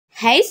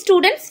Hi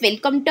students,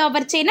 welcome to our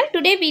channel.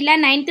 Today we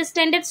learn 9th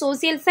standard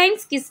social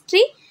science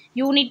history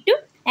unit 2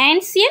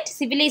 ancient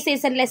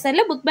civilization lesson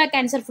la book back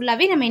answer full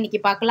ஆவே நம்ம இன்னைக்கு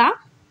பார்க்கலாம்.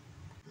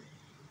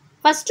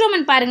 First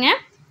one பாருங்க.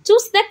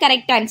 Choose the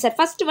correct answer.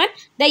 First one,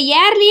 the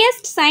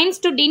earliest signs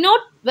to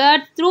denote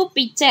word through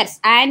pictures.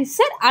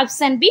 Answer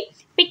option B,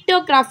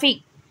 pictographic.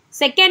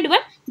 Second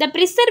one, the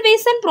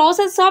preservation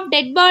process of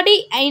dead body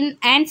in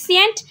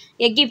ancient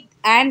Egypt.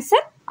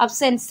 Answer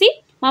option C,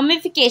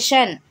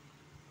 mummification.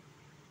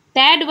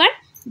 Third one,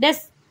 the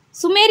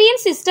Sumerian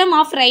system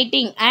of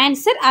writing.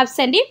 Answer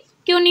option D,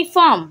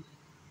 cuneiform.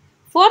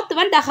 Fourth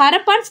one, the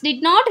Harappans did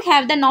not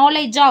have the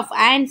knowledge of.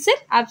 Answer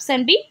option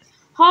B,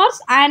 horse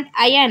and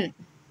iron.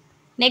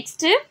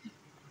 Next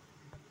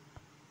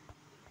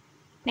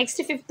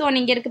fifth one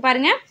இங்க இருக்கு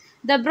பாருங்க.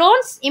 The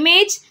bronze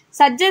image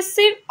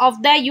suggestive of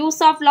the use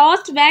of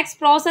lost wax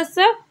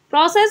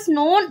process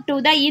known to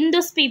the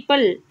Indus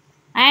people.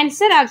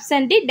 Answer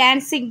option D,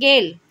 dancing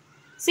gale.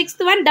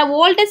 Sixth one, the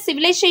oldest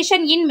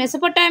civilization in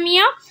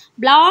Mesopotamia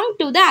belonged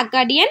to the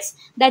Akkadians.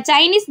 The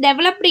Chinese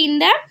developed in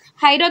the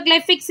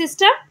hieroglyphic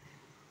system.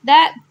 The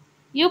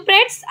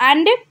Euphrates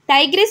and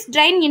Tigris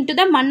drain into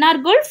the Mannar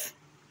Gulf.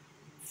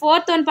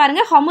 Fourth one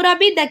பாருங்க,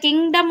 Hammurabi, the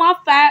kingdom of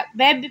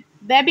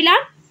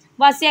Babylon,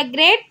 was a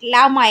great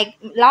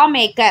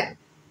lawmaker.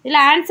 இதுல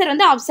answer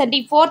வந்து option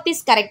D, fourth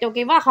is correct.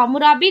 ஓகேவா?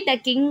 Hammurabi, the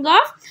king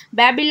of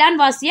Babylon,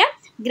 was a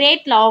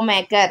great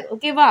lawmaker.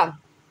 ஓகேவா?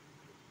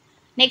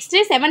 Next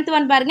seventh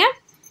one பாருங்க,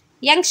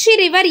 Yangtze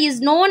river is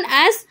known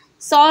as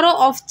sorrow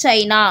of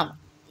China.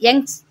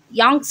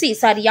 Yangtze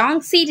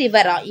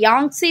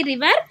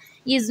river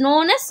is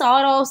known as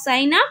sorrow of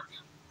China.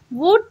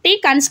 Wu-Ti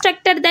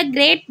constructed the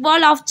Great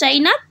Wall of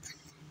China.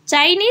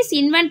 Chinese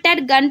invented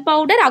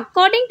gunpowder.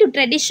 According to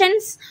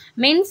traditions,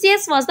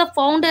 Mencius was the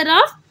founder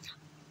of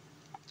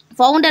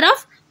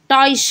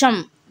Taoism.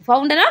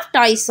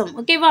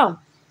 ஓகேவா?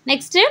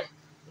 Next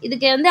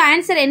இதுக்கு வந்து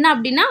answer என்ன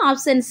அப்படின்னா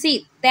option C,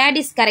 that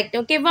is correct.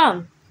 ஓகேவா?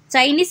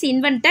 Chinese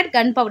invented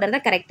கன் powder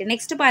தான் correct.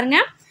 Next பாருங்க,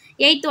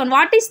 eighth one,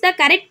 what is the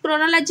correct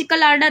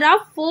chronological order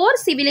of 4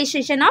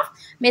 civilisation of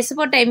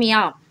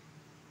மெசபோட்டேமியா?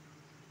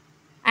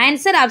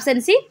 Answer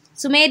option C,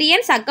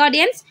 Sumerians,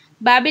 Akkadians,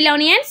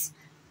 Babylonians,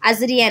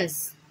 Assyrians.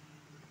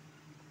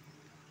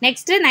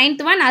 Next,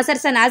 ninth one,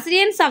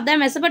 Assyrians of the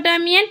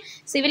Mesopotamian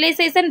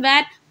civilization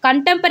were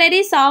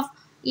contemporaries of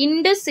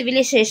Indus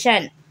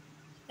civilization.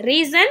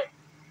 Reason,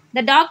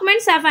 the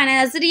documents of an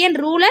Assyrian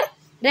ruler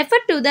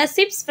refer to the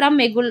ships from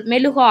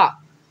Meluha.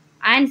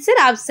 Answer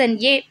option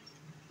A.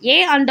 A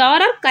and R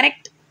are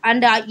correct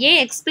and A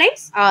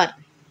explains R.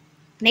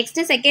 Next,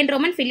 second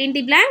Roman, fill in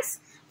the blanks.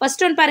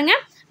 First one பாருங்க,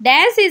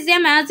 dash is a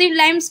massive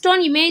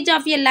limestone image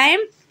of a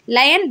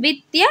lion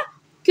with a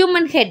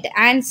human head.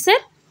 Answer,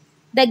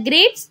 the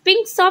Great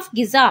Sphinx of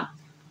Giza.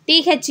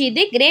 TH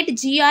இது Great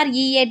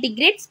GREAT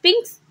Great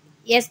Sphinx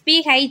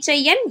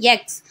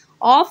SPHINX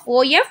of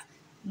OF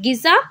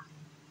Giza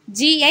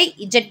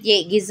GIZA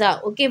Giza.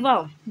 ஓகேவா?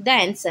 The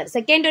answer.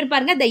 Second one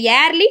பாருங்க, the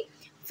early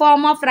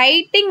form of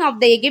writing of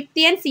the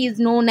Egyptians is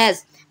known as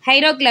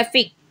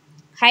hieroglyphic.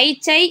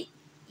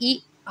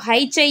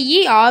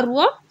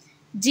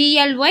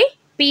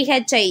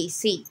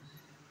 HIEROGLYPHIC.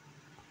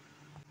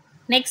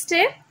 Next,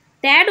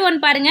 third one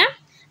பாருங்க,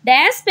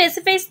 dash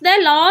specifies the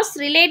laws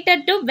related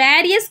to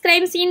various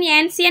crimes in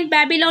ancient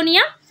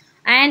Babylonia.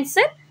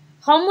 Answer,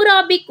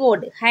 Hammurabi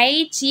Code.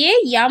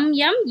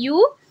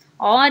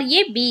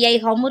 HAMMURABI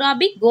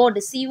Hammurabi Code.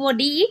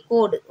 CODE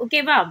Code.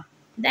 ஓகேவா?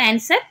 The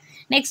answer.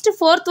 Next,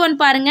 fourth one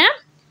பாருங்க,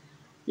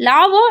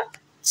 Lao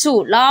Tzu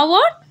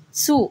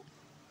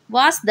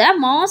was the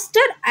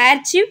master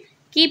archive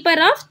keeper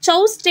of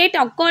Chou state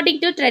according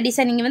to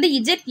tradition. இங்க வந்து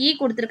ZE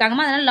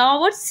கொடுத்திருக்காங்கமா, அதனால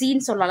Lao Tzu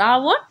ன்னு சொல்லலாம்.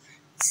 Lao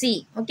Tzu.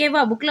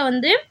 ஓகேவா? புக்ல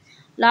வந்து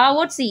Lao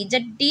Tzu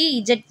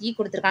ZE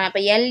கொடுத்திருக்காங்க. அப்ப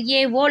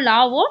LAO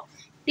Lao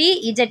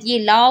TZE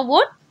Lao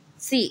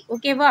Tzu.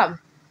 ஓகேவா?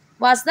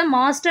 was the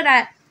master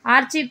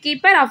archive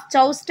keeper of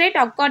Chou state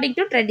according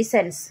to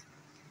traditions.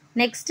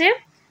 Next,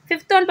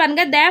 fifth one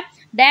பாருங்க, the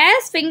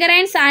dash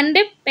fingerprints and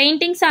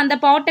paintings on the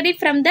pottery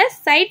from the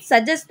site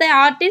suggest the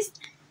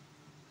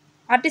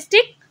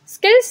artistic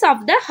skills of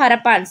the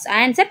Harappans.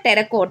 Answer,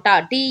 terracotta.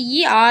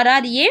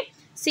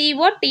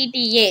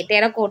 TERRACOTTA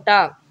terracotta.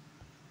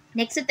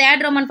 Next, third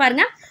Roman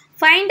பாருங்க,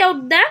 find out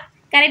the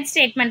correct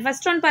statement.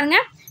 First one பாருங்க,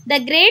 the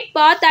great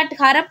bath at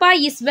Harappa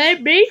is well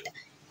built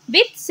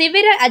with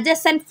several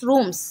adjacent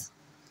rooms.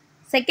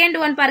 Second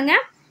one பாருங்க,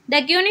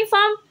 the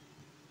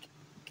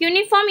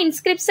cuneiform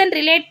inscription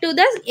relate to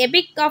the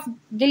epic of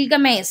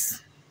Gilgamesh.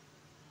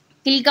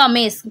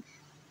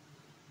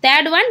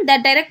 Third one, the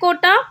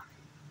terracotta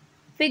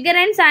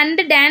figurines and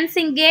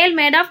dancing gale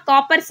made of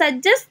copper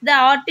suggest the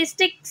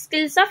artistic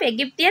skills of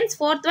Egyptians.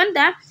 Fourth one,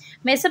 the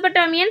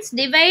Mesopotamians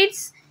divides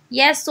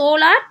a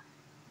solar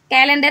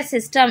calendar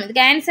system.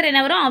 The answer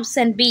என்ன வரும்?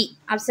 Option B.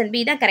 Option B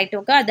தான் correct.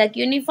 Okay, the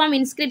cuneiform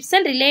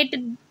inscription relate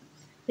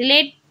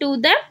to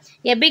the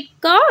epic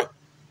of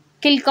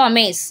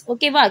Gilgamesh.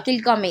 ஓகேவா?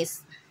 Gilgamesh.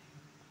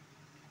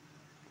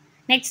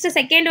 Next,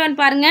 second one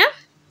பாருங்க,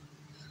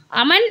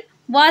 Aman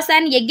was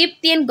an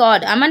Egyptian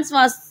god. Amun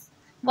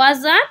was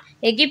an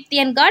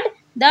Egyptian god.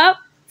 The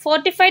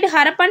fortified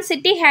Harappan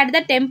city had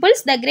the temples.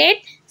 The Great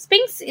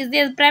Sphinx is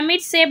the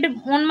pyramid-shaped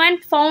monument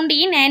found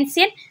in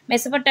ancient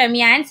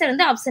Mesopotamia. Answer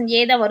வந்து option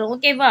A தான் வரும்.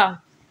 ஓகேவா?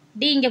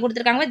 D இங்க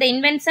கொடுத்திருக்காங்க. The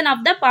invention of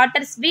the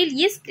potter's wheel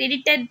is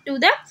credited to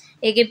the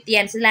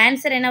Egyptians. The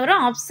answer என்ன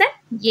வரும்? Option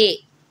A.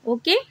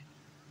 Okay.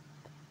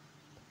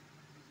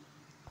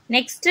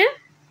 Next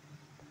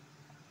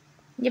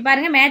இங்க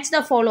பாருங்க match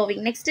the following.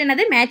 Next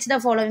என்னது match the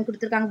following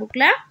கொடுத்திருக்காங்க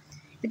bookல.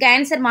 இதுக்கு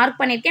ஆன்சர் மார்க்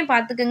பண்ணிருக்கேன்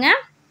பாத்துக்கங்க.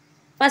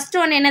 First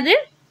one என்னது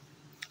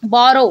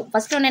borrow.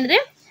 First one என்னது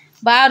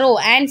borrow.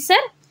 Answer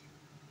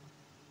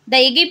the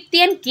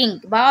Egyptian king.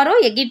 Borrow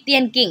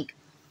Egyptian king.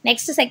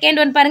 Next second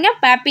one பாருங்க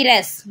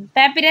papyrus.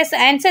 Papyrus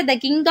answer the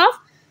king of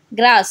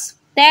grass.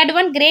 Third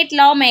one great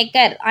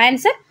lawmaker.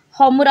 Answer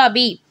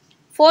Hammurabi.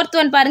 Fourth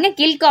one பாருங்க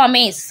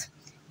Gilgamesh.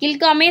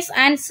 Gilgamesh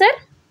answer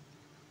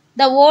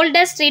the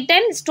oldest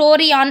written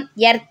story on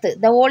earth.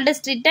 The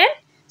oldest written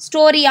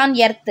story on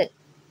earth.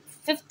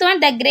 Fifth one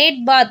the great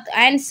bath.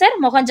 Answer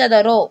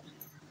Mohenjo-daro.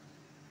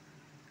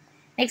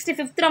 Next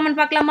fifth Roman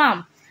பார்க்கலாமா?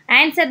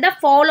 Answer the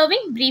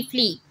following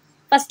briefly.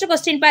 First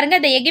question பாருங்க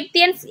the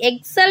Egyptians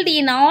excelled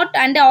in art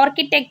and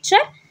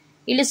architecture.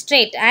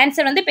 Illustrate.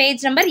 Answer வந்து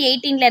page number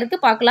 18ல இருக்கு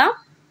பார்க்கலாம்.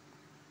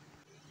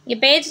 இங்க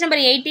page number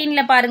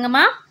 18ல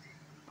பாருங்கமா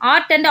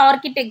art and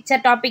architecture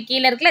topic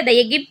கீழ இருக்குல the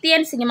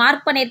Egyptians இங்க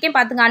mark பண்ணிருக்கேன்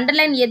பாத்துங்க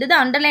அண்டர்லைன் எதுது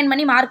அண்டர்லைன்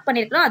பண்ணி மார்க்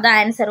பண்ணிருக்கோம் அதான்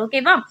ஆன்சர்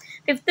ஓகேவா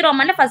fifth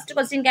romanல first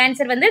question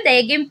ஆன்சர் வந்து the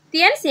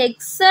Egyptians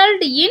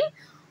excelled in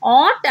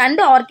art and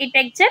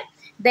architecture.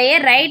 Their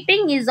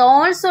writing is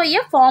also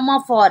a form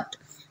of art.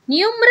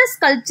 Numerous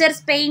sculptures,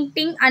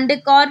 painting and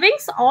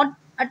carvings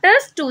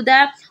attest to the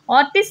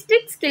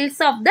artistic skills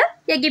of the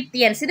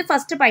Egyptians. இது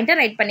first point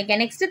write பண்ணிக்க.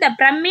 Next the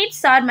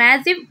pyramids are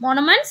massive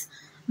monuments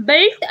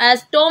built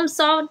as tombs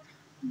of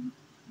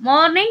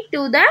mourning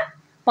to the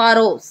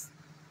pharaohs.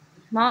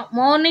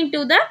 Mourning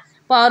to the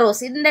pharaohs.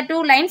 இந்த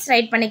two lines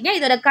write பண்ணிக்க.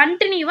 இதோட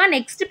கண்டினியூவா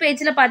next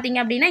பேஜ்ல பாத்தீங்க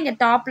அப்படினா இங்க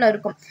டாப்ல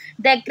இருக்கும்.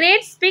 The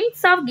Great Sphinx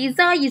of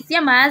Giza is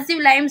a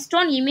massive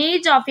limestone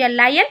image of a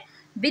lion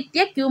with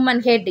a human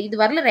head. இது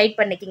வரல ரைட்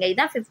பண்ணிக்கங்க.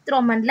 இதான் 5th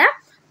romanல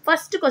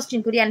first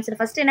question குரிய answer.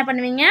 first என்ன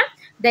பண்ணுவீங்க?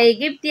 The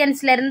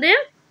Egyptiansல இருந்து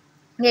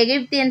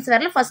Egyptians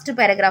வரல first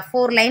paragraph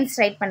 4 lines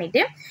ரைட்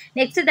பண்ணிட்டு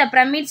next the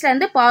pyramidsல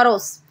இருந்து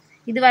pharaohs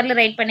இது வரல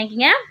ரைட்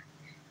பண்ணிக்கங்க.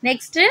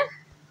 next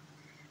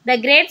the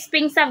Great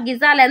Sphinx of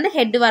Gizaல இருந்து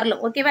head வரல.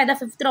 ஓகேவா? இதான்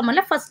 5th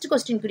romanல first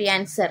question குரிய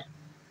answer.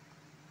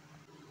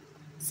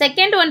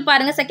 second one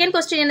பாருங்க. second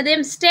question என்னது?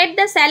 State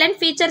the salient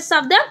features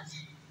of the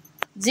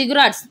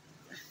ziggurats.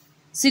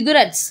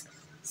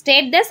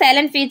 State the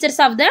salient features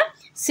of the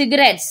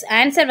cigarettes.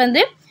 Answer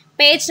வந்து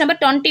page number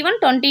 21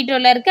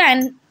 22ல இருக்கு.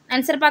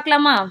 Answer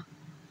பார்க்கலாமா?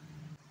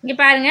 இங்க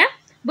பாருங்க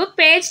book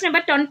page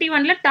number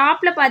 21ல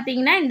டாப்ல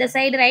பாத்தீங்கன்னா இந்த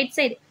சைடு ரைட்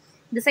சைடு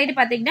இந்த சைடு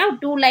பாத்தீங்கன்னா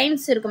 2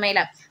 lines இருக்கு மேல.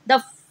 The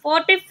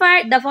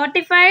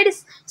fortified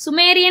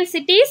Sumerian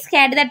cities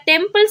had the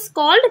temples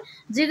called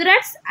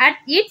ziggurats at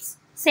its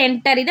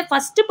center. இது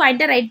first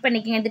point ரைட்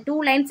பண்ணிக்கங்க. இந்த 2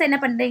 lines என்ன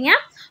பண்றீங்க?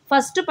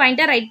 first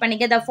point ரைட்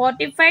பண்ணிக்க. The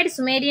fortified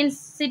Sumerian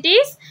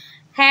cities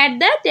had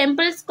the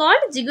temples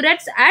called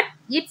ziggurats at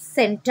its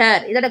center.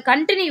 இதோட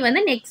continue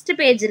வந்து next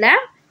pageல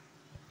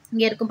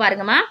இங்க இருக்கும்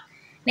பாருங்கமா.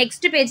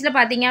 next pageல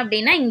பாத்தீங்க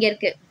அப்படின்னா இங்க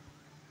இருக்கு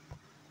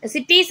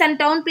cities and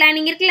town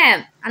planning இருக்குல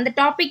அந்த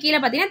டாபிக் கீழ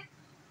பாத்தீங்கன்னா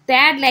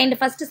third line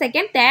first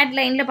second third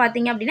lineல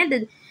பாத்தீங்க அப்படின்னா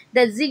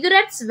the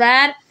ziggurats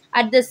were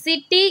at the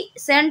city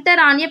center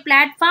on a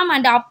platform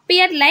and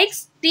appeared like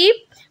steep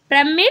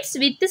pyramids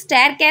with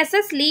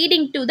staircases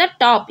leading to the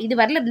top. இது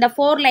வரல இந்த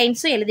 4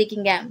 lines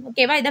எழுதிக்கிங்க.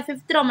 ஓகேவா? இத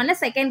 5th romanல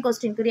second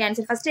question குரிய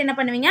answer. first என்ன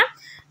பண்ணுவீங்க?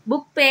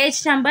 book page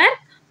number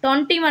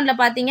 21ல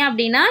பாத்தீங்க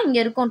அப்படின்னா இங்க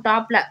இருக்கும்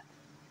டாப்ல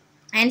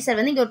ஆன்சர்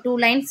வந்து இங்க 2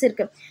 lines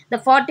இருக்கு. The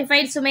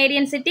fortified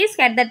Sumerian cities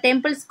had the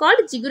temples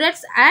called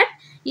ziggurats at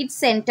its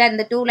center.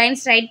 இந்த 2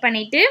 lines ரைட்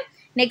பண்ணிட்டு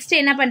next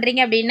என்ன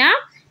பண்றீங்க அப்படின்னா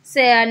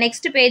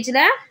next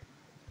pageல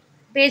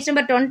page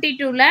number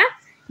 22ல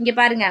இங்க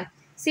பாருங்க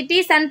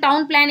cities and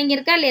town planning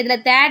இருக்கா இல்ல இதுல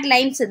third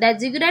lines the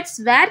ziggurats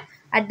were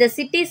at the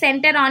city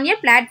center on a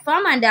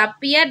platform and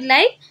appeared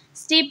like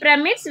steep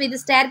pyramids with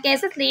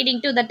staircases leading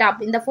to the top.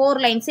 இந்த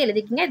 4 lines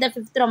எழுதிக்கங்க. இந்த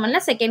 5th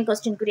romanல second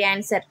question குரிய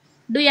answer.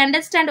 Do you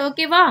understand?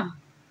 ஓகேவா?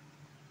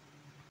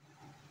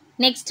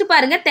 next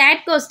பாருங்க third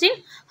question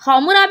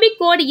Hammurabi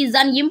code is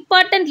an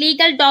important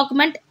legal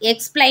document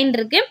explain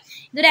இருக்கு.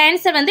 இதோட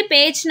answer வந்து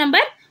page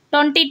number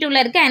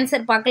 22ல இருக்கு.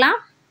 Answer பார்க்கலாம்.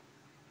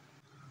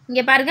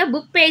 இங்க பாருங்க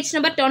book page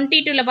number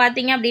 22ல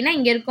பாத்தீங்க அப்படின்னா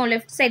இங்க இருக்கும்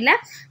லெஃப்ட் சைடுல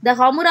the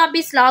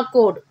Hammurabi's law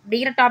code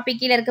அப்படிங்கிற டாபிக்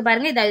கீழ இருக்கு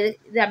பாருங்க.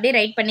 இது அப்படியே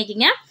ரைட்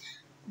பண்ணிக்கங்க.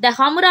 The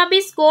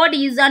Hammurabi's code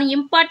is an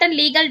important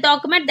legal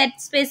document that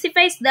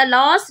specifies the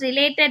laws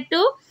related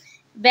to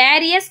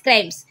various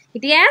crimes.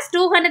 It has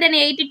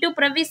 282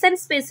 provisions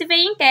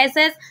specifying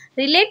cases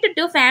related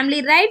to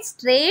family rights,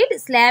 trade,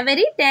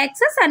 slavery,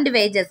 taxes and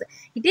wages.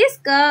 It is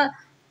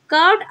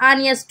carved on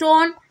a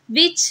stone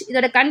which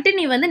இதோட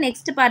continue வந்து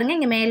next பாருங்க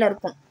இங்க மேல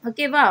இருக்கும்.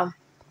 ஓகேவா?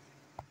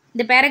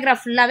 இந்த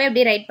paragraph ஃபுல்லாவே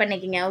அப்படியே ரைட்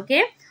பண்ணிக்கங்க. Okay?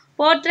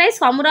 portrays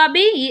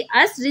Hammurabi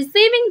as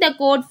receiving the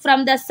code from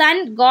the sun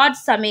god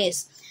Sames.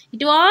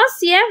 It was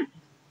a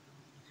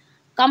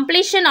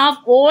completion of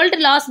old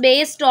laws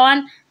based on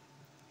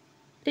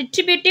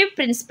retributive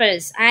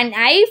principles. An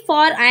eye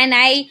for an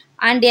eye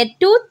and a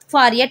tooth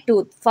for a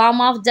tooth form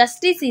of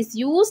justice is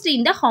used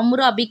in the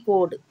Hammurabi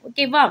code.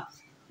 Okay வா,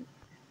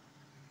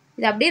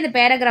 இது அப்படியே இந்த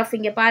paragraph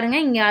இங்கே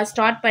பாருங்கள், இங்கே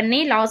start பண்ணி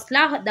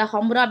லாஸ்ட்டில் த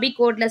ஹம்ராபி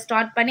கோடில்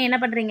start பண்ணி என்ன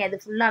பண்ணுறீங்க, இது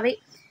ஃபுல்லாகவே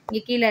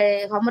இங்கே கீழே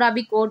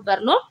ஹம்ராபி கோட்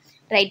வரலும்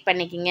ரைட்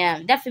பண்ணிக்கிங்க.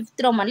 த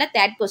 5th ரோமனில்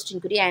 3rd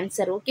கொஸ்டின்குரிய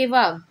ஆன்சர்.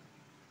 ஓகேவா,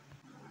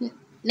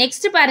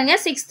 நெக்ஸ்ட் பாருங்க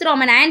 6th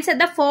Roman. Answer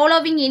the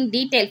following in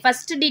detail.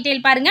 First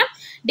detail பாருங்க,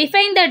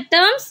 define the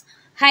terms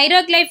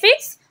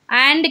ஹைரோகிளைஃபிக்ஸ்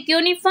and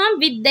க்யூனிஃபார்ம்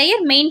with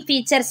their main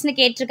ஃபீச்சர்ஸ்னு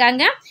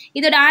கேட்டிருக்காங்க.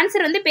 இதோட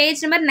ஆன்சர் வந்து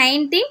பேஜ் நம்பர்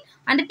 19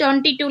 and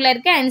 22ல்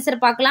இருக்க ஆன்சர்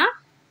பார்க்கலாம்.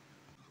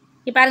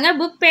 இப்போ பாருங்க,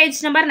 புக் பேஜ்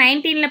நம்பர்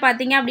 19ல்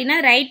பார்த்தீங்க அப்படின்னா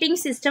ரைட்டிங்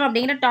சிஸ்டம்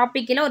அப்படிங்கிற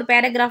டாப்பிக்கில் ஒரு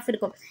பேராகிராஃப்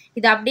இருக்கும்.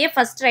 இது அப்படியே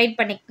ஃபர்ஸ்ட் ரைட்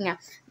பண்ணிக்கோங்க.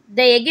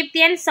 The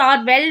Egyptians are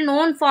well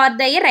known for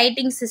their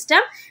writing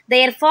system.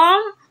 Their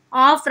form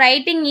of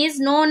writing is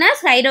known as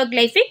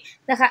hieroglyphic.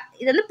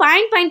 இது வந்து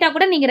பாயிண்டாக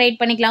கூட நீங்கள் ரைட்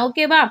பண்ணிக்கலாம்.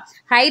 ஓகேவா,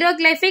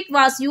 hieroglyphic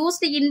was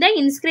used in the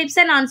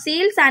inscription on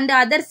seals and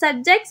other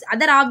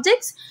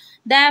objects.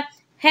 The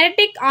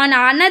heretic on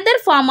another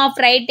form of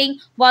writing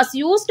was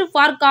used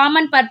for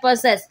common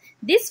purposes.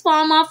 This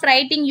form of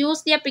writing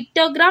used a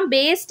pictogram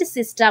based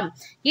system.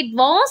 It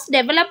was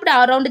developed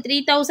around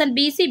 3000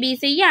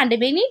 BC/BCE and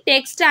many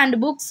texts and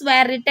books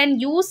were written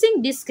using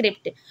this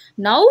script.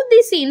 Now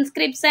this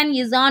inscription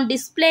is on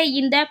display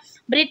in the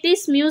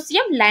British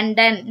Museum,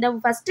 London. The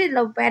first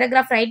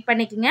paragraph write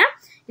பண்ணிக்கங்க.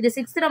 இது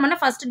 6th ரோமன்ல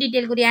first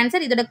டீடைல்க்குரிய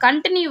answer. இதோட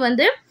continue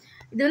வந்து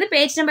இது வந்து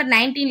page number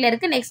 19ல்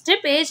இருக்கு. Next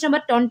page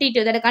number 22.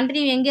 இதோட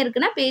continue எங்க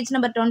இருக்குன்னா பேஜ்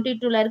நம்பர்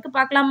 22ல இருக்கு.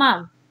 பார்க்கலாமா?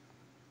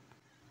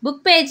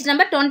 புக் பேஜ்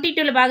நம்பர்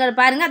 22ல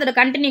பாருங்க, அதோட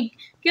கண்டினியூ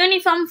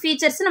க்யூனிஃபார்ம்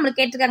ஃபீச்சர்ஸ் நம்மளுக்கு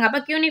கேட்டிருக்காங்க.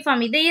 அப்போ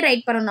க்யூனிஃபார்ம் இதையும்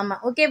ரைட் பண்ணணும் நம்ம.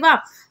 ஓகேவா,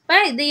 இப்போ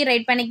இதையும்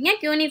ரைட் பண்ணிக்கங்க.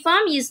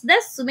 க்யூனிஃபார்ம் is the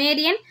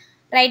Sumerian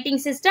writing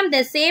system.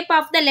 The shape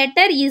of the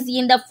letter is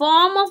in the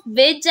form of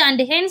wedge and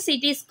hence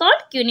it is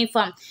called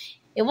cuneiform.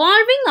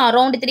 Evolving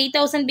around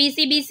 3000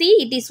 BC/BC,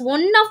 it is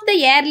one of the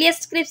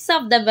earliest scripts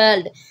of the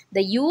world.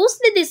 They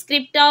used the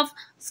script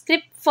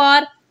for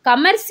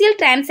commercial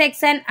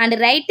transaction and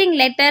writing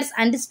letters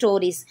and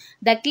stories.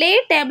 The clay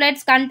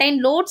tablets contain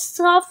loads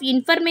of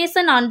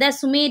information on the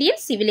Sumerian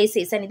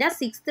civilization. This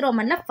is 6th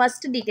Romanla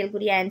first detail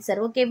kuriya answer.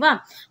 Okay va,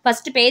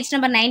 first page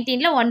number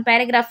 19 la one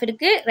paragraph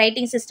irukku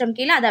writing system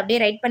kila adha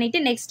அப்படியே right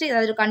பண்ணிட்டு next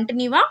அது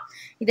கண்டினியூவா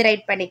இது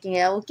right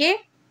பண்ணிக்கங்க. Okay,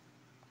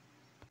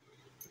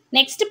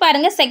 next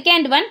பாருங்க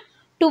second one.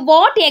 To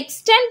what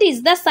extent is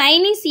the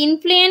Chinese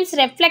influence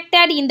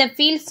reflected in the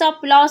fields of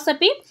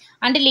philosophy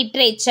and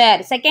literature?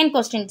 Second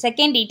question,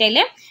 second detail.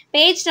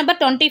 Page number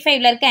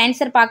 25ல இருக்க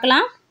answer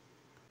பார்க்கலாம்.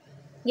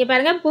 இங்கே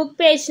பாருங்க, புக்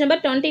பேஜ்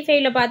நம்பர்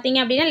 25ல பார்த்தீங்க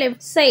அப்படின்னா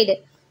லெஃப்ட் சைடு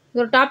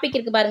ஒரு topic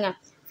இருக்குது பாருங்க,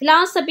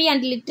 philosophy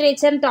and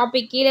literature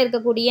டாபிக் கீழே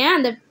இருக்கக்கூடிய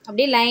அந்த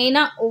அப்படியே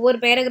லைனாக ஒவ்வொரு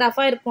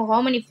பேராகிராஃபாக இருக்கும். how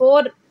many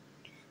 4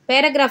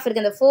 பேராகிராஃப்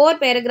இருக்குது. அந்த 4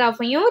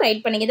 பேராகிராஃபையும்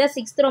ரைட் பண்ணிங்க. தான்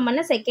 6th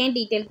ரோமன்ல செகண்ட்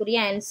டீட்டெயில்க்குரிய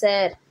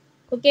ஆன்சர்.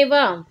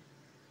 ஓகேவா,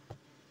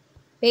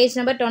 பேஜ்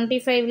நம்பர்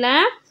 25ல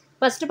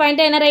ஃபர்ஸ்ட்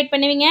பாயிண்ட்டாக என்ன ரைட்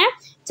பண்ணுவீங்க,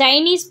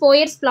 சைனீஸ்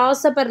போயட்ஸ்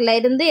பிலாசபரில்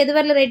இருந்து எது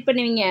வரல ரைட்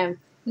பண்ணுவீங்க,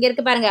 இங்கே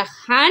இருக்குது பாருங்கள்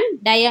ஹான்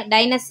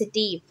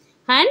டைனஸ்டி,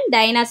 ஹான்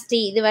டைனாஸ்டி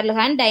இது வரல,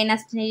 ஹான்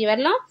டைனாஸ்டி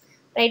வரலாம்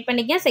ரைட்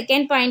பண்ணிக்க.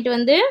 செகண்ட் பாயிண்ட்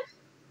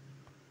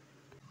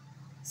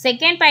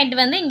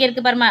வந்து இங்கே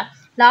இருக்குது பாருமா,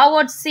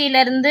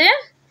 லாவோட்ஸிலேருந்து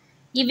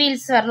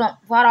ஈவில்ஸ் வரலாம்,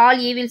 ஃபார் ஆல்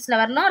ஈவில்ஸில்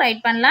வரலாம்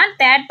ரைட் பண்ணலாம்.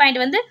 தேர்ட் பாயிண்ட்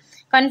வந்து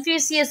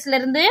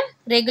கன்ஃபியூசியஸ்லேருந்து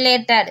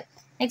ரெகுலேட்டட்,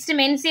 நெக்ஸ்ட்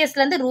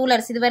மென்சியஸ்லேருந்து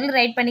ரூலர்ஸ் இது வரலாம்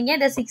ரைட் பண்ணிங்க.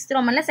 இந்த 6th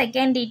ரோமனில்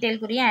செகண்ட்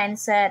டீட்டெயில்க்குரிய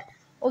ஆன்சர்.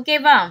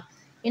 ஓகேவா,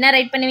 என்ன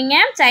ரைட் பண்ணுவீங்க,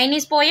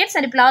 Chinese poets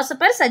and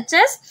philosopher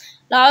சச்சஸ்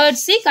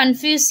லாவோட்ஸி,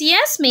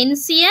 Confucius,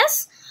 மென்சியஸ்,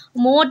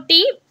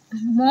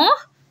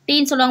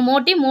 மோட்டின்னு சொல்லுவாங்க,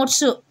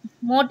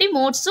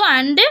 மோட்சு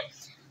and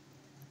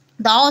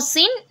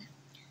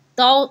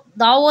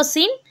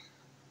தாவோசின்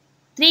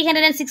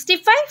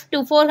 365 to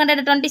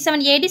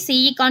 427 AD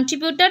CE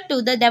contributed to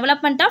the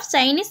development of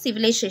Chinese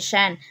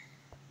civilization.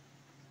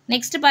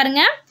 Next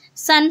பாருங்க,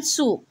 Sun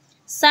Tzu,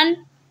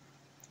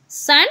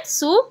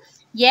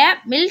 a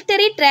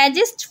military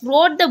strategist,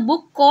 wrote the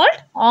book called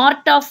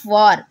Art of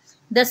War.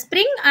 The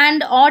Spring and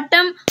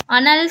Autumn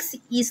Annals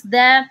is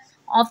the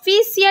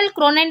official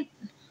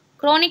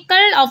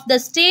chronicle of the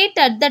state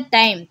at the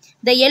time.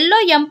 The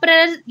Yellow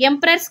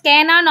Emperor's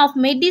Canon of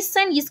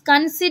Medicine is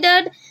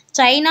considered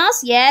China's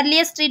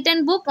earliest written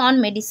book on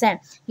medicine.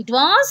 It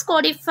was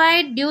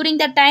codified during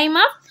the time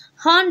of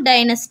Han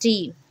Dynasty.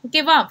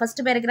 Okay வா, first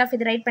paragraph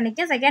இது right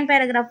பண்ணிக்க. Second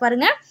paragraph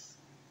பாருங்க,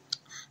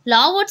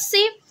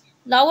 Laotse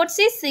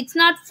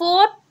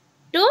 604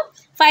 to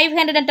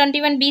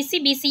 521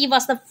 BCE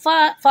was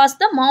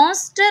the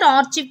master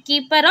archive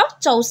keeper of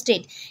Zhou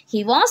state. He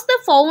was the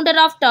founder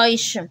of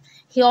Taoism.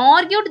 He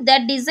argued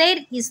that desire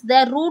is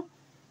the root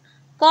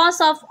cause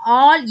of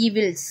all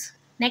evils.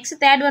 Next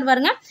third one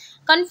பாருங்க,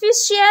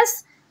 Confucius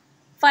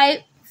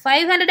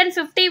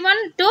 551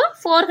 to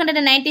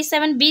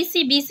 497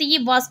 BC BCE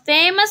was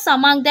famous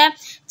among the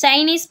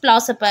Chinese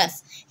philosophers.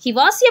 He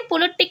was a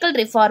political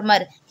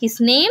reformer. His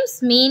name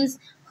means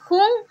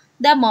Hung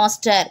the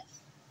Master.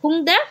 Hung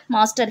the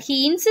Master. He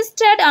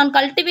insisted on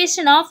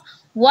cultivation of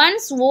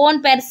one's own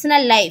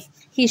personal life.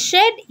 He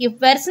said if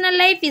personal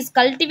life is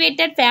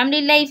cultivated,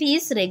 family life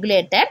is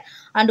regulated.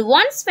 And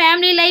once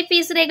family life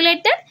is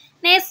regulated,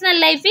 national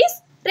life is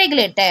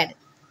regulated.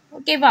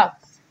 Okay, wow.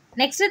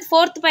 Next,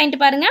 fourth point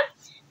பாருங்க.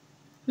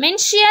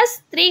 Mencius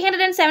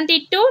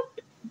 372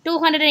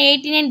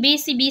 289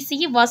 BC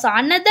BCE was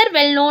another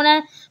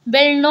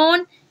well-known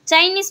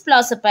Chinese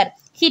philosopher.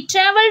 He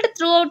traveled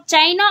throughout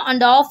China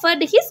and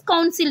offered his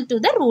counsel to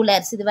the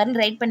rulers. இது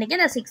வரல right பண்ணிக்க.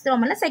 இந்த 6th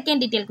Romanல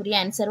second detail குறிய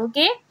answer.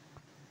 Okay,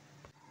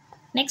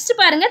 next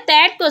பாருங்க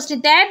third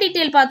question. Third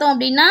detail பார்த்தோம்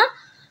அப்படின்னா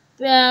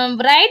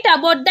right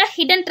about the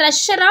hidden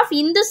treasure of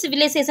Hindu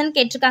civilisation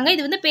கேட்டிருக்காங்க.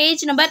 இது வந்து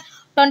பேஜ் நம்பர்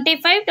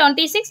 25,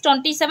 26,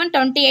 27,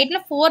 28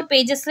 4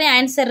 பேஜஸ்ல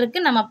ஆன்சர் இருக்கு.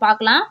 நம்ம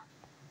பார்க்கலாம்.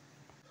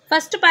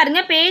 ஃபர்ஸ்ட் பாருங்க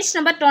பேஜ்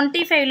நம்பர்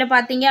 25ல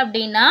பாத்தீங்க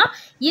அப்படின்னா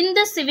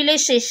இந்து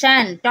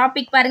சிவிலைசேஷன்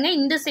டாபிக் பாருங்க.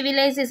 இந்து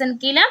சிவிலைசேஷன்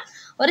கீழே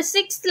ஒரு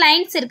 6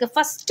 லைன்ஸ் இருக்கு.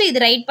 ஃபர்ஸ்ட்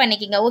இது ரைட்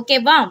பண்ணிக்கங்க.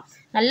 ஓகேவா,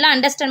 நல்லா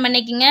அண்டர்ஸ்டாண்ட்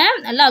பண்ணிக்கங்க,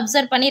 நல்லா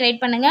அப்சர்வ் பண்ணி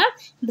ரைட் பண்ணுங்க.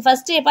 இந்த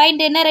ஃபர்ஸ்ட்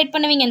பாயிண்ட் என்ன ரைட்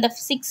பண்ணுவீங்க? இந்த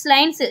 6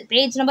 lines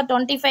page number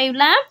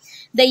 25ல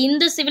the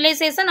Hindu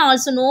civilization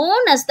also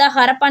known as the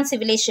Harappan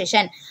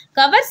civilization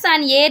covers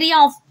an area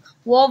of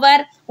over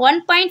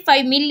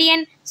 1.5 million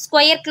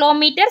square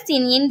kilometers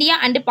in India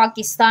and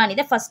Pakistan.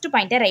 இதை ஃபர்ஸ்ட்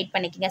பாயிண்ட்டை ரைட்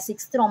பண்ணிக்கங்க.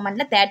 6th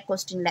Romanல third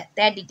கொஸ்டின்ல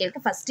third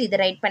டீடைலுக்கு first இதை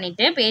right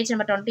பண்ணிட்டு page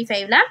number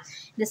 25ல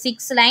இந்த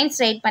 6 lines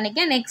right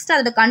பண்ணிக்க. Next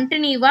அதோட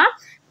கண்டினியூவா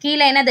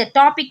கீழே என்னது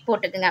டாபிக்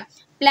போட்டுக்குங்க.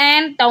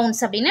 பிளான் டவுன்ஸ்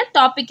அப்படின்னு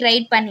டாபிக்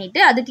ரைட் பண்ணிட்டு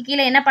அதுக்கு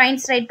கீழே என்ன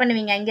பாயிண்ட்ஸ் ரைட்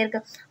பண்ணுவீங்க? இங்க இருக்க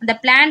அந்த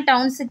பிளான்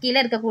டவுன்ஸ் கீழே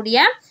இருக்கக்கூடிய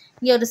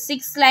இங்கே ஒரு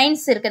 6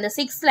 லைன்ஸ் இருக்கு. அந்த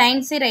 6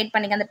 லைன்ஸை ரைட்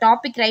பண்ணிக்க. அந்த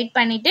டாபிக் ரைட்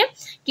பண்ணிட்டு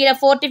கீழே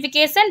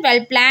fortification,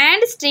 well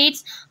planned streets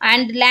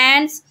and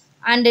lands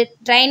and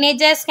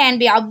drainages can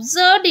be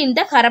observed in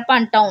the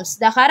Harappan towns.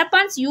 The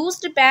Harappans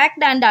used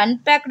packed and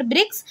unpacked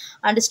bricks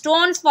and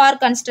stones for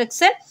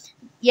construction.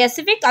 A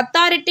civic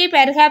authority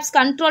perhaps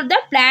controlled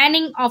the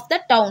planning of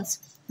the towns.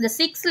 இந்த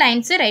 6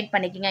 லைன்ஸை right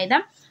பண்ணிக்கங்க.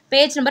 இதான்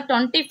page number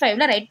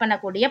 25ல right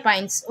பண்ணக்கூடிய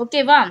points.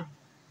 ஓகேவா,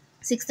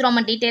 6th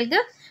Roman டீடைலுக்கு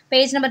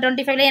page number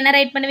 25ல என்ன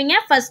right பண்ணுவீங்க?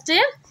 First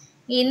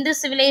Hindu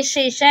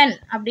civilisation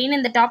அப்படின்னு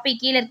இந்த topic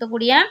கீழே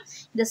இருக்கக்கூடிய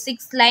இந்த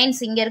 6 லைன்ஸ்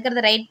இங்க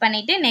இருக்கிறத ரைட்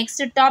பண்ணிட்டு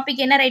நெக்ஸ்ட்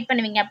டாபிக் என்ன ரைட்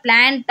பண்ணுவீங்க?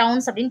 பிளான்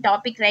டவுன்ஸ் அப்படின்னு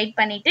டாபிக் ரைட்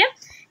பண்ணிட்டு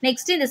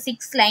நெக்ஸ்ட் இந்த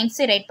 6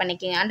 லைன்ஸை ரைட்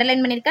பண்ணிக்கோங்க.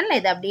 அண்டர்லைன் பண்ணிருக்கோம்ல,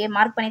 இதை அப்படியே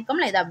மார்க்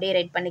பண்ணிருக்கோம்ல, இதை அப்படியே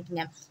ரைட்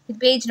பண்ணிக்கோங்க. இது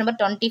பேஜ் நம்பர்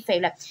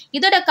 25ல.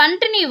 இதோட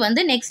கண்டினியூ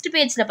வந்து நெக்ஸ்ட்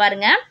பேஜ்ல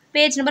பாருங்க.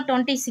 பேஜ் நம்பர்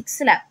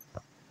 26ல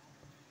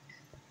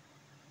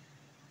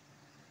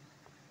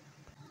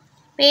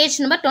பேஜ்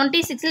நம்பர்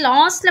 26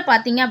 லாஸ்ட்ல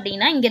பாத்தீங்க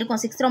அப்படின்னா இங்க இருக்கும்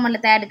 6th Romanல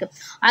தேர்டுக்கு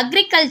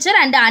agriculture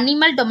and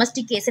animal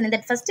domestication. இந்த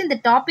ஃபர்ஸ்ட் இந்த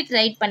டாபிக்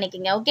ரைட்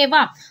பண்ணிக்கங்க.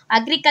 ஓகேவா,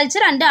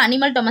 agriculture and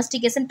animal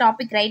domestication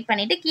topic right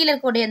பண்ணிட்டு கீழே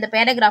இருக்கக்கூடிய இந்த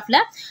பேராகிராஃப்ல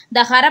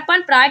த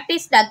ஹரப்பான்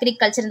பிராக்டிஸ்ட்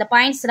அக்ரிகல்ச்சர் இந்த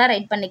பாயிண்ட்ஸ் எல்லாம்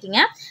ரைட்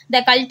பண்ணிக்கங்க.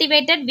 த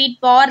கல்டிவேட்டட் வீட்,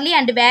 barley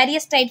and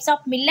various types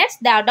of millets.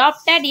 The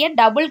adapted a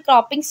double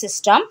cropping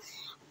system.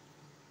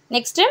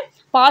 Next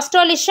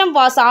pastoralism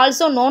was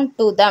also known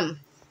to them.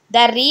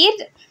 The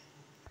reared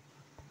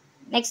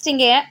next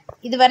இங்கே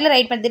இது வரல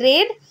ரைட் பண்ணி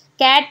ரேட்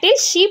கேட்டில்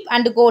ஷீப்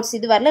அண்ட் கோட்ஸ்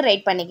இது வரல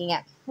ரைட் பண்ணிக்கோங்க.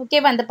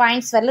 ஓகேவா, அந்த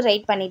பாயிண்ட்ஸ் வரல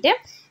ரைட் பண்ணிவிட்டு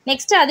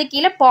நெக்ஸ்ட் அது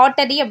கீழே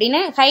பாட்டரி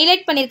அப்படின்னு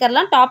ஹைலைட்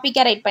பண்ணியிருக்கிறலாம்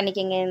டாப்பிக்காக ரைட்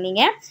பண்ணிக்கோங்க.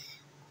 நீங்கள்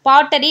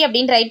பாட்டரி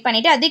அப்படின்னு ரைட்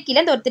பண்ணிவிட்டு அது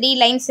கீழே இந்த ஒரு 3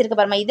 லைன்ஸ்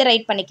இருக்குது பாருமா, இதை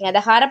ரைட் பண்ணிக்கோங்க.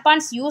 The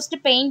Harappans used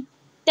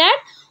painted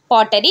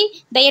pottery.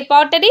 Their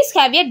potteries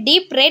have a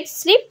deep red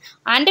slip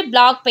and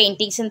block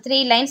paintings. இந்த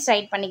 3 லைன்ஸ்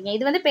ரைட் பண்ணிக்கங்க.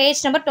 இது வந்து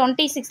பேஜ் நம்பர்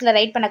 26ல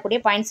ரைட் பண்ணக்கூடிய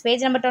பாயிண்ட்ஸ்.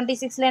 பேஜ் நம்பர்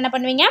 26ல என்ன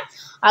பண்ணுவீங்க?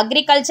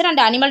 அக்ரிகல்ச்சர்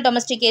அண்ட் அனிமல்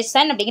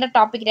டொமஸ்டிகேஷன் அப்படிங்கிற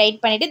டாபிக் ரைட்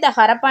பண்ணிட்டு த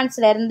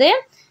ஹரப்பான்ஸ்ல இருந்து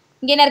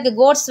இங்கே என்ன இருக்குது?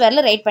 கோட்ஸ்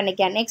வரல ரைட்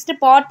பண்ணிக்க. நெக்ஸ்ட்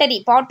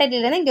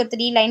பாட்டரியிலேருந்து இங்கே ஒரு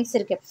 3 லைன்ஸ்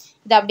இருக்கு,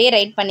 இதை அப்படியே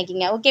ரைட்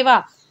பண்ணிக்கங்க. ஓகேவா,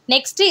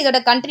 நெக்ஸ்ட்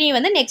இதோட கண்டினியூ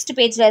வந்து நெக்ஸ்ட்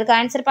பேஜ்ல இருக்கு.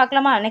 ஆன்சர்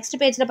பார்க்கலாமா? நெக்ஸ்ட்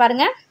பேஜ்ல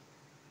பாருங்க,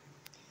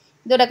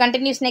 இதோட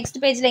கண்டினியூஸ்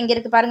நெக்ஸ்ட் பேஜ்ல இங்கே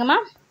இருக்கு பாருங்கம்மா.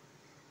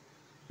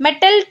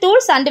 மெட்டல்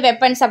டூல்ஸ் அண்ட்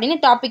வெப்பன்ஸ் அப்படின்னு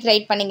டாபிக்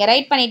ரைட் பண்ணிங்க.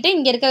 ரைட் பண்ணிவிட்டு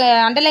இங்கே இருக்க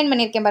அண்டர்லைன்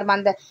பண்ணியிருக்கேன் பாருமா,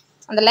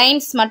 அந்த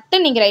லைன்ஸ்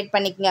மட்டும் நீங்கள் ரைட்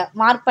பண்ணிக்கங்க.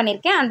 மார்க்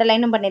பண்ணியிருக்கேன்,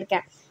 அண்டர்லைனும்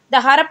பண்ணியிருக்கேன். த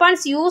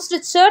ஹரப்பான்ஸ் used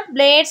shirt,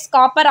 plates,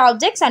 copper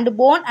objects and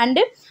phone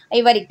and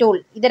Ivory tool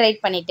இதை ரைட்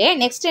பண்ணிவிட்டு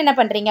நெக்ஸ்ட் என்ன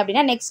பண்ணுறீங்க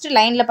அப்படின்னா நெக்ஸ்ட்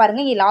லைனில்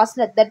பாருங்கள், இங்கே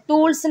லாஸ்ட்டில் த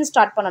டூல்ஸ்ன்னு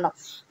ஸ்டார்ட் பண்ணணும்.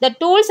 த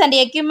tools and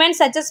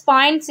equipments such as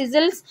point,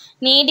 சிசில்ஸ்,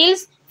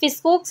 needles, fish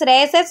hooks,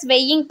 razors,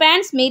 weighing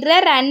pans,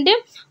 mirror and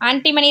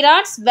antimony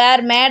rods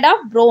were made of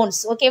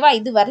bronze. ஓகேவா,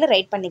 இது வரல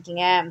ரைட்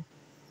பண்ணிக்கங்க.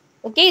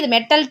 ஓகே, இது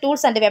metal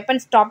tools and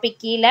weapons topic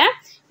கீழே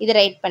இது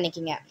ரைட்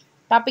பண்ணிக்கங்க.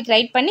 டாபிக்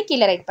ரைட் பண்ணி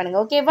கீழே ரைட் பண்ணுங்க.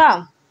 ஓகேவா,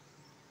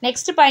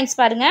 நெக்ஸ்ட் பாயிண்ட்ஸ்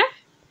பாருங்க.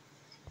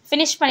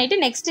 ஃபினிஷ் பண்ணிட்டு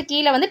நெக்ஸ்ட்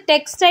கீழே வந்து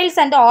டெக்ஸ்டைல்ஸ்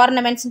அண்ட்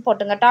ஆர்னமெண்ட்ஸ்னு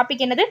போட்டுங்க.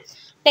 டாபிக் என்னது?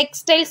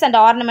 டெக்ஸ்டைல்ஸ் அண்ட்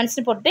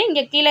ஆர்னமெண்ட்ஸ்னு போட்டு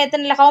இங்கே கீழே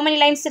எத்தனை ஹவு மெனி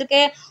லைன்ஸ்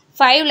இருக்கு?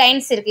 5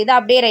 லைன்ஸ் இருக்கு. இதை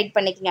அப்படியே ரைட்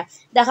பண்ணிக்கங்க.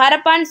 த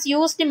ஹரப்பான்ஸ்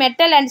used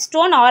metal and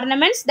stone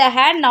ornaments. The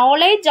had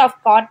knowledge of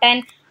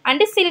cotton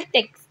and silk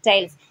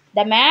textiles.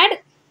 The mat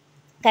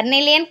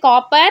கர்னேலியன்,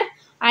 copper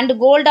and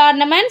gold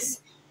ornaments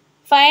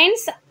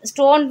fines,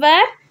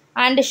 stoneware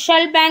and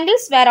shell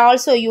bangles were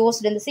also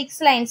used. இந்த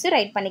 6 lines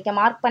right பண்ணிக்க.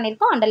 Mark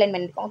பண்ணிருக்கோம், underline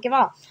பண்ணிருக்கோம்.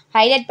 ஓகேவா?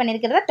 Highlight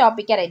பண்ணிருக்கிறத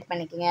டாபிக்கா right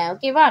பண்ணிக்கங்க.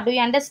 ஓகேவா? do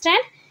you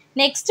understand?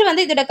 Next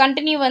வந்து இதோட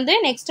continue வந்து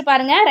நெக்ஸ்ட்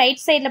பாருங்க.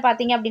 ரைட் சைடில்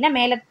பார்த்தீங்க அப்படின்னா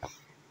மேலே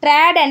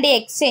ட்ரேட் அண்ட்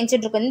எக்ஸ்சேஞ்ச்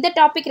இருக்கும். இந்த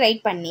டாபிக்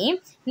ரைட் பண்ணி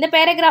இந்த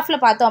பேராகிராஃபில்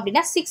பார்த்தோம்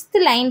அப்படின்னா 6th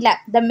லைனில்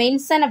த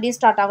மென்ஷன் அப்படின்னு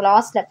ஸ்டார்ட் ஆகும்.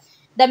 லாஸ்ட்டில்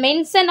த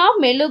mention of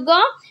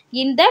Meluhha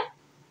in the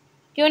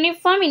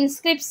uniform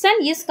inscription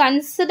is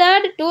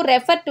considered to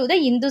refer to the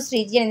Hindus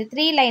region. இந்த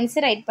 3 லைன்ஸ்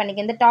ரைட்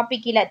பண்ணிக்க. இந்த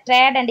டாபிக் கீழே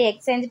trade and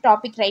exchange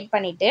topic right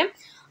பண்ணிட்டு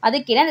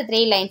அது கீழே அந்த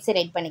 3 லைன்ஸ்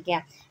ரைட்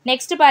பண்ணிக்க.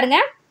 நெக்ஸ்ட் பாருங்க,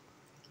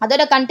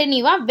 அதோட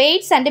கண்டினியூவாக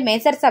வெயிட்ஸ் அண்ட்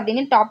மெசர்ஸ்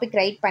அப்படின்னு டாபிக்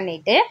ரைட்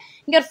பண்ணிட்டு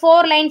இங்கே ஒரு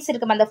 4 லைன்ஸ்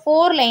இருக்குமா, அந்த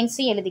 4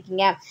 லைன்ஸையும்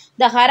எழுதிக்கிங்க.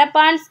 த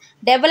ஹரப்பான்ஸ்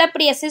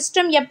developed a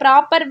system a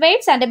proper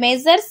weights and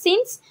measures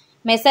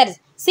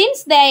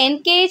since the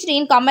engaged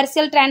in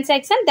commercial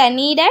transaction the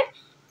needed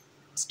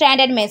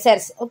standard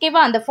measures.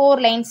 ஓகேவா? அந்த 4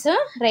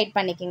 லைன்ஸும் ரைட்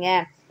பண்ணிக்கோங்க.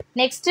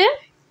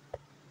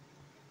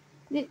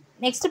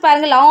 நெக்ஸ்ட்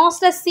பாருங்க,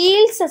 லாஸ்ட்ல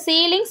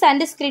சீலிங்ஸ்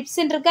அண்ட் ஸ்கிரிப்ட்ஸ்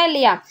இருக்கா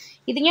இல்லையா,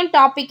 இதையும்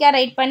டாப்பிக்காக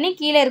ரைட் பண்ணி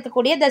கீழே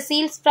இருக்கக்கூடிய த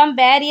seals from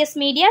various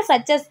media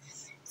சச்சஸ்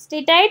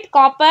ஸ்டிடைட்,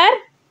 copper,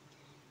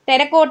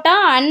 terracotta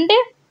and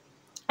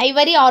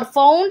Ivory are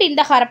found in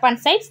the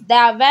Harapan sides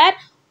the where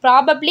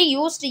probably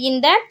used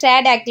in the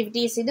trade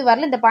activities. இது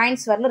வரல, இந்த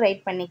பாயிண்ட்ஸ் வரல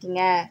ரைட்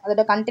பண்ணிக்கோங்க.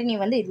 அதோட கண்டினியூ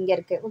வந்து இது இங்கே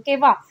இருக்குது.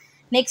 ஓகேவா?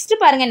 நெக்ஸ்ட்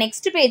பாருங்க,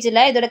 நெக்ஸ்ட்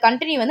பேஜில் இதோட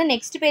கண்டினியூ வந்து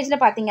நெக்ஸ்ட்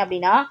பேஜில் பார்த்தீங்க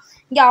அப்படின்னா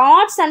இங்கே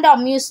ஆர்ட்ஸ் அண்ட்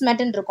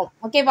அம்யூஸ்மெண்ட்னு இருக்கும்.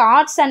 ஓகேவா?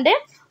 Arts and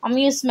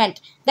amusement.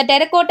 The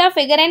terracotta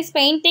figurines,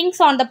 paintings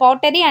on the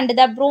pottery and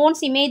the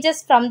bronze images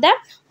from the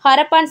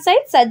Harappan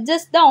site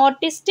suggest the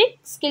artistic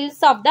skills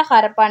of the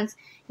Harappans.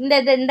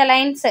 இந்த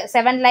லைன்ஸ்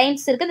 7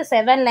 லைன்ஸ் இருக்குது. இந்த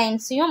 7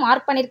 லைன்ஸையும்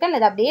மார்க் பண்ணியிருக்கேன்.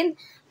 இல்லை அப்படியே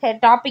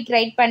டாபிக்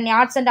ரைட் பண்ணி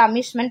arts and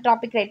amusement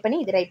topic right பண்ணி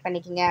இது right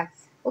பண்ணிக்கோங்க.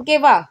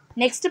 ஓகேவா?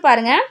 நெக்ஸ்ட்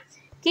பாருங்கள்,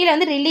 கீழே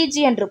வந்து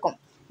ரிலீஜியன் இருக்கும்.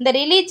 இந்த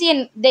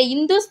religion the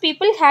Hindus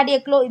people had a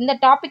இந்த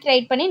டாபிக்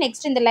ரைட் பண்ணி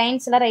நெக்ஸ்ட் இந்த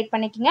லைன்ஸ் எல்லாம் ரைட்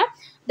பண்ணிக்கோங்க.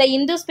 த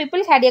Hindus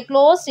people had a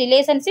close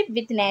relationship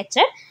with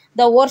nature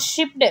த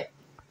ஒர்ஷிப்டு.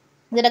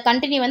 இதோட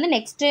கண்டினியூ வந்து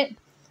நெக்ஸ்ட்டு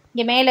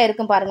இங்கே மேலே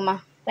இருக்கும் பாருங்கம்மா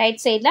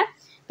ரைட் சைடில்.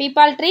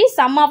 Peepal tree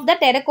some of the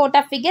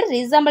terracotta figure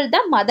resemble the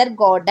mother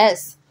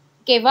goddess.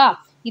 ஓகேவா?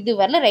 இது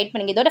வரல ரைட்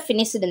பண்ணுங்க. இதோட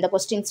ஃபினிஷ்டு இந்த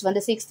கொஸ்டின்ஸ்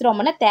வந்து 6th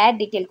ரோமனில் 3rd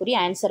டீட்டெயில்க்குரிய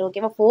ஆன்சர்.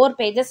 ஓகேவா? 4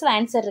 பேஜஸில்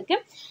ஆன்சர்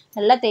இருக்குது.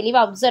 நல்லா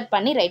தெளிவாக அப்சர்வ்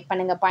பண்ணி ரைட்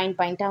பண்ணுங்கள்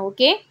பாயிண்ட்டாக.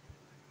 ஓகே,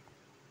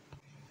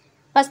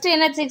 ஃபஸ்ட்டு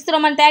என்ன 6th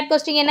ரோமன் 3rd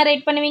கொஸ்டின் என்ன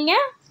ரைட் பண்ணுவீங்க?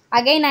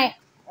 Again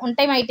one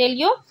time I tell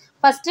you.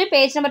 First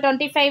page number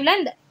 25ல்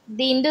இந்த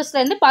தி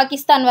இந்துஸ்லேருந்து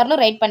பாகிஸ்தான்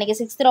வரலும் ரைட் பண்ணிக்க.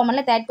 6th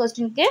ரோமனில் 3rd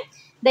கொஸ்டினுக்கு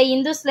த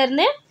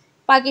இந்துஸ்லேருந்து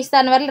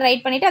பாகிஸ்தான் வரலும்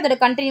ரைட் பண்ணிவிட்டு அதோட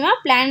கண்டினியூவாக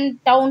பிளான்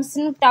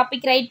டவுன்ஸ்னு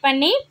டாபிக் ரைட்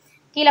பண்ணி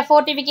கீழே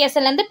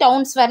ஃபோர்ட்டிஃபிகேஷன்லேருந்து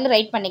டவுன்ஸ் வரலும்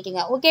ரைட்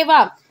பண்ணிக்கோங்க. ஓகேவா?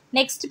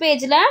 நெக்ஸ்ட்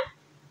பேஜில்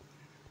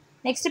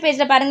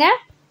பாருங்கள்,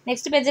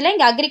 நெக்ஸ்ட் பேஜில்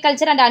இங்கே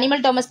agriculture and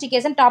animal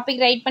domestication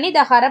topic right பண்ணி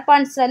த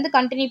ஹரப்பான்ஸ்லேருந்து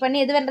கண்டினியூ பண்ணி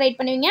எது வரல ரைட்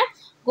பண்ணுவீங்க?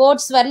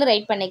 கோட்ஸ் வரலும்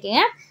ரைட்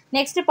பண்ணிக்கோங்க.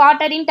 நெக்ஸ்ட்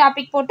பாட்டரின்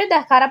டாபிக் போட்டு த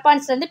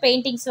ஹரப்பான்ஸ்லேருந்து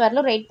பெயிண்டிங்ஸ்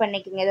வரலும் ரைட்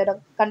பண்ணிக்கோங்க. இதோட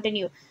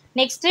கண்டினியூ.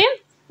 நெக்ஸ்ட்டு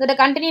இதோட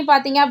கண்டினியூ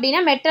பார்த்தீங்க அப்படின்னா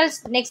மெட்டல்ஸ்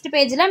நெக்ஸ்ட்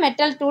பேஜில்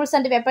மெட்டல் டூல்ஸ்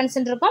அண்ட் வெப்பன்ஸ்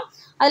இருக்கும்.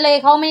 அதில்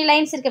ஹவு மெனி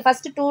லைன்ஸ் இருக்குது?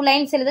 ஃபஸ்ட்டு 2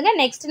 லைன்ஸ் எழுதுங்க.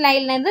 நெக்ஸ்ட்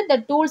லைன்லேருந்து த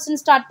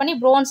டூல்ஸ்ன்னு ஸ்டார்ட் பண்ணி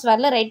ப்ரோன்ஸ்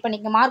வரல ரைட்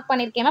பண்ணிக்கோங்க. மார்க்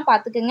பண்ணியிருக்கேமா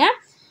பார்த்துக்குங்க.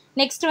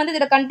 நெக்ஸ்ட் வந்து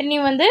இதோட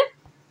கண்டினியூ வந்து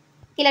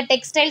கீழே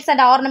டெக்ஸ்டைல்ஸ்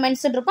அண்ட்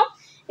ஆர்னமெண்ட்ஸ் இருக்கும்.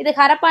 இது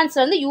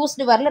ஹரப்பான்ஸில் வந்து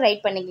யூஸ்டு வரல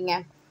ரைட் பண்ணிக்கோங்க.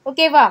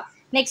 ஓகேவா?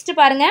 நெக்ஸ்ட்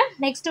பாருங்கள்,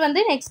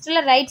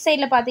 நெக்ஸ்ட்டில் ரைட்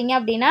சைடில் பார்த்தீங்க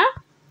அப்படின்னா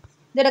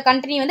இதோட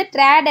கண்டினியூ வந்து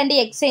ட்ரேட் அண்ட்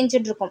எக்ஸ்சேஞ்ச்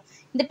இருக்கும்.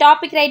 இந்த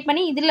டாபிக் ரைட்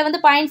பண்ணி இதில் வந்து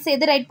பாயிண்ட்ஸ்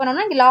எது ரைட்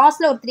பண்ணணும்னா இங்கே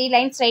லாஸ்ட்டில் ஒரு 3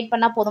 லைன்ஸ் ரைட்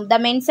பண்ணால் போதும். த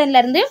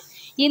மென்ஷன்லேருந்து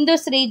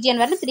இந்துஸ் ரீஜியன்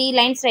வரல 3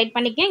 லைன்ஸ் ரைட்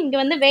பண்ணிக்கேன். இங்கே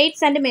வந்து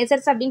வெயிட்ஸ் அண்ட்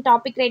மெசர்ஸ் அப்படின்னு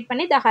டாபிக் ரைட்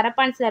பண்ணி த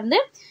ஹரப்பான்ஸ்லேருந்து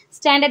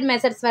ஸ்டாண்டர்ட்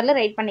மெசர்ஸ் வரல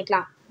ரைட்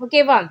பண்ணிக்கலாம்.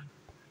 ஓகேவா?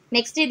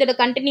 நெக்ஸ்ட் இதோட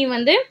கண்டினியூ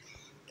வந்து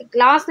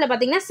லாஸ்ட்டில்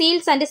பார்த்தீங்கன்னா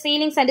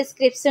சீலிங்ஸ் அண்ட்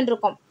ஸ்கிரிப்ட்ஸ்ன்னு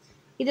இருக்கும்.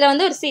 இதில்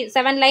வந்து ஒரு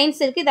 7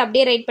 லைன்ஸ் இருக்குது. இது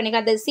அப்படியே ரைட்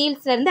பண்ணிக்கலாம். அந்த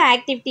சீல்ஸ்லேருந்து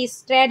ஆக்டிவிட்டீஸ்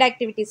ட்ரேட்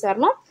ஆக்டிவிட்டீஸ்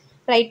வரலும்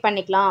ரைட்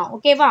பண்ணிக்கலாம்.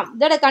 ஓகேவா?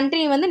 இதோட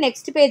கண்டினியூ வந்து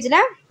நெக்ஸ்ட் பேஜில்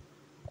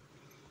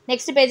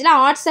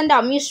ஆர்ட்ஸ் அண்ட்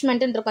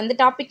அம்யூஸ்மெண்ட்னு இருக்கும். இந்த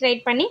டாபிக்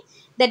ரைட் பண்ணி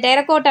இந்த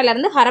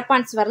டெரகோட்டாலேருந்து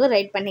ஹரப்பான்ஸ் வரலும்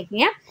ரைட்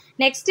பண்ணிக்கோங்க.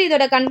 நெக்ஸ்ட்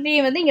இதோட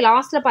கண்டினியூ வந்து இங்கே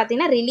லாஸ்ட்டில்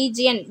பார்த்தீங்கன்னா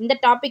ரிலீஜியன் இந்த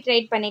டாபிக்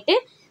ரைட் பண்ணிவிட்டு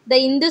த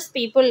இந்துஸ்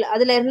பீப்புள்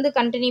அதிலேருந்து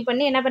கண்டினியூ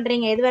பண்ணி என்ன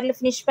பண்ணுறீங்க? எது வரலும்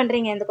ஃபினிஷ்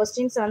பண்ணுறீங்க? இந்த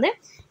கொஸ்டின்ஸ் வந்து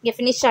இங்கே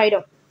ஃபினிஷ்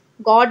ஆகிடும்.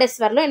 காடஸ்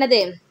வரலும்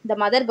என்னது? இந்த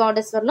மதர்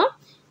காடஸ் வரலும்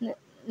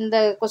இந்த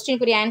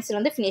கொஸ்டினுக்குரிய ஆன்சர்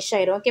வந்து ஃபினிஷ்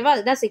ஆயிரும். ஓகேவா?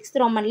 அதுதான் 6th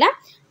ரோமனில்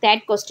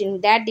 3rd question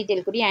 3rd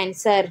டீட்டெயிலுக்குரிய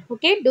answer.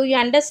 Okay, two you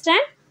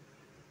understand?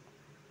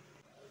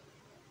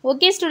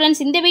 Okay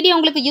students, இந்த வீடியோ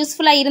உங்களுக்கு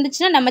யூஸ்ஃபுல்லாக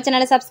இருந்துச்சுன்னா நம்ம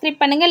சேனலை சப்ஸ்கிரைப்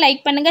பண்ணுங்கள்,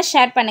 லைக் பண்ணுங்கள்,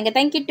 ஷேர் பண்ணுங்கள்.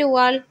 Thank you to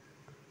all.